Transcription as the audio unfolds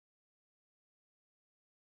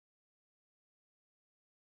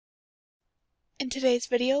In today's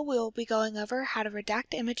video, we will be going over how to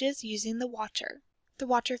redact images using the Watcher. The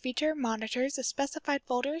Watcher feature monitors a specified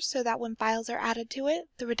folder so that when files are added to it,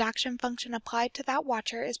 the redaction function applied to that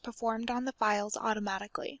Watcher is performed on the files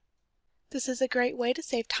automatically. This is a great way to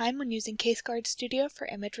save time when using CaseGuard Studio for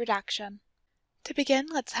image redaction. To begin,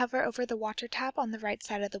 let's hover over the Watcher tab on the right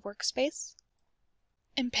side of the workspace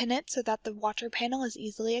and pin it so that the Watcher panel is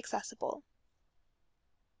easily accessible.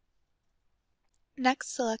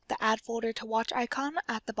 Next, select the Add Folder to Watch icon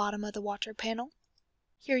at the bottom of the Watcher panel.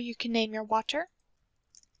 Here you can name your Watcher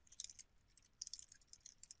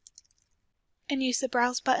and use the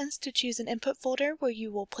Browse buttons to choose an input folder where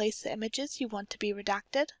you will place the images you want to be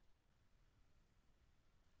redacted,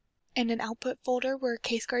 and an output folder where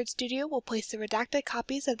CaseGuard Studio will place the redacted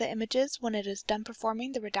copies of the images when it is done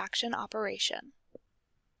performing the redaction operation.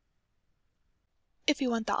 If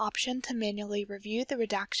you want the option to manually review the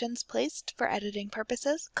redactions placed for editing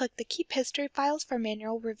purposes, click the Keep History Files for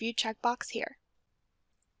Manual Review checkbox here.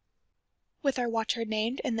 With our Watcher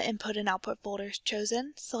named and the input and output folders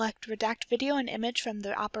chosen, select Redact Video and Image from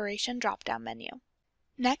the Operation drop-down menu.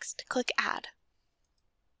 Next, click Add.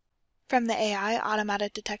 From the AI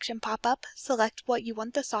Automatic Detection pop-up, select what you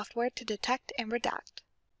want the software to detect and redact.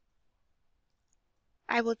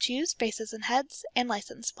 I will choose faces and heads and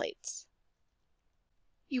license plates.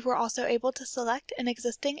 You were also able to select an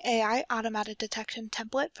existing AI Automatic Detection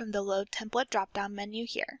template from the Load Template drop-down menu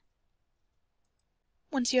here.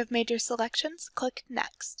 Once you have made your selections, click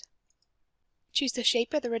Next. Choose the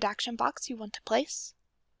shape of the redaction box you want to place,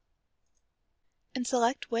 and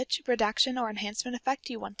select which redaction or enhancement effect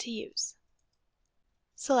you want to use.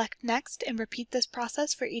 Select Next and repeat this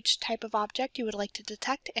process for each type of object you would like to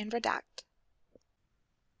detect and redact.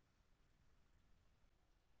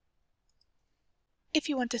 If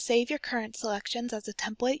you want to save your current selections as a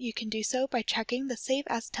template, you can do so by checking the Save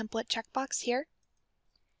as Template checkbox here,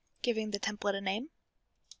 giving the template a name,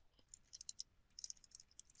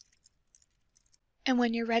 and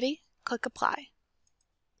when you're ready, click Apply.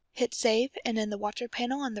 Hit Save, and in the Watcher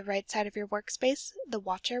panel on the right side of your workspace, the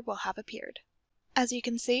Watcher will have appeared. As you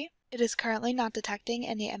can see, it is currently not detecting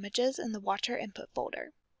any images in the Watcher input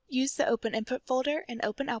folder. Use the Open Input folder and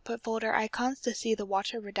Open Output folder icons to see the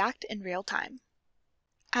Watcher redact in real time.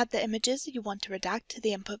 Add the images you want to redact to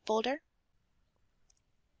the input folder,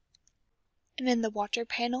 and in the Watcher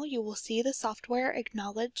panel you will see the software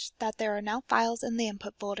acknowledge that there are now files in the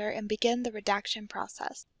input folder and begin the redaction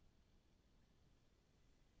process.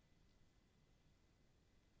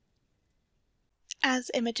 As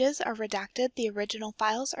images are redacted, the original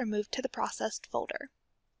files are moved to the processed folder.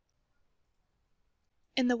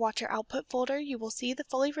 In the Watcher output folder, you will see the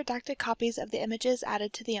fully redacted copies of the images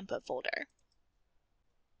added to the input folder.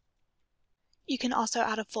 You can also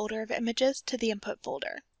add a folder of images to the input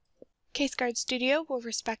folder. CaseGuard Studio will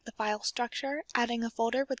respect the file structure, adding a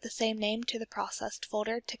folder with the same name to the processed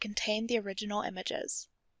folder to contain the original images.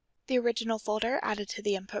 The original folder added to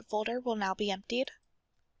the input folder will now be emptied,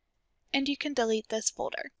 and you can delete this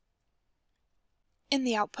folder. In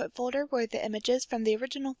the output folder where the images from the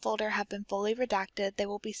original folder have been fully redacted, they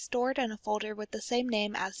will be stored in a folder with the same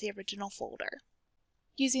name as the original folder.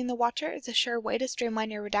 Using the Watcher is a sure way to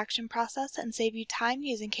streamline your redaction process and save you time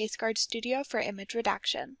using CaseGuard Studio for image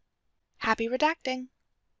redaction. Happy redacting!